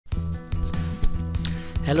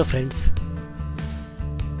Hello friends,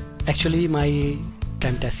 actually my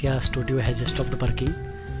Camtasia Studio has stopped working.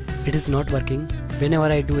 It is not working whenever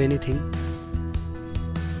I do anything.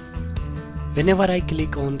 Whenever I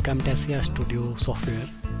click on Camtasia Studio software,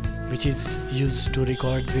 which is used to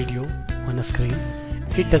record video on a screen,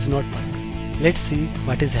 it does not work. Let's see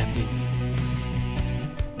what is happening.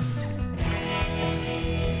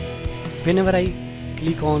 Whenever I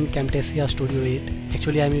click on Camtasia Studio 8,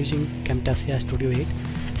 actually I am using Camtasia Studio 8,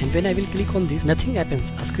 and when I will click on this, nothing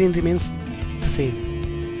happens. A screen remains the same.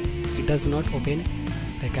 It does not open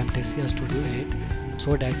the Camtasia Studio 8,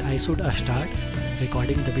 so that I should start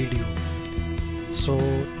recording the video. So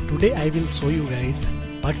today I will show you guys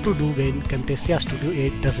what to do when Camtasia Studio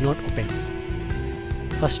 8 does not open.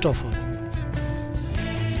 First of all,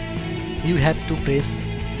 you have to press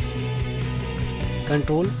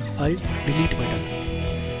Ctrl Alt Delete button.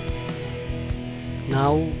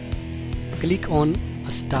 Now click on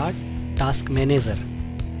Start Task Manager.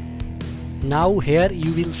 Now here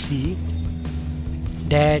you will see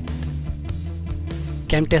that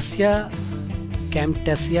Camtasia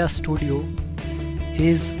Studio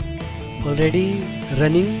is already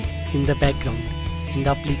running in the background in the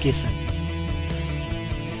application.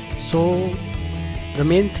 So the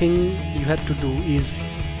main thing you have to do is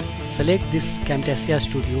select this Camtasia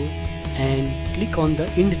Studio and click on the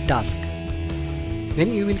End Task.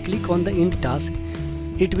 When you will click on the End Task,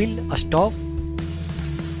 it will stop.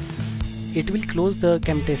 It will close the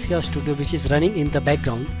Camtasia Studio which is running in the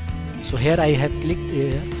background. So here I have clicked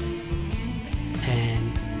here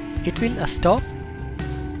and it will stop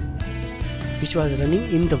which was running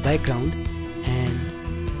in the background,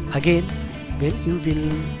 and again when you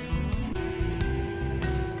will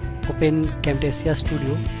open Camtasia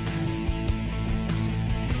Studio,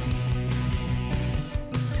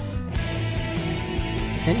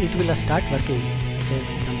 then it will start working, such as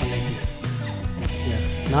example like this.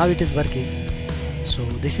 Yes, now it is working. So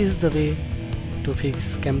this is the way to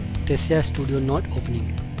fix Camtasia Studio not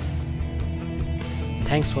opening.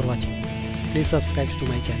 Thanks for watching. Please subscribe to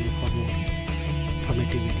my channel for more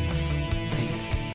informative videos.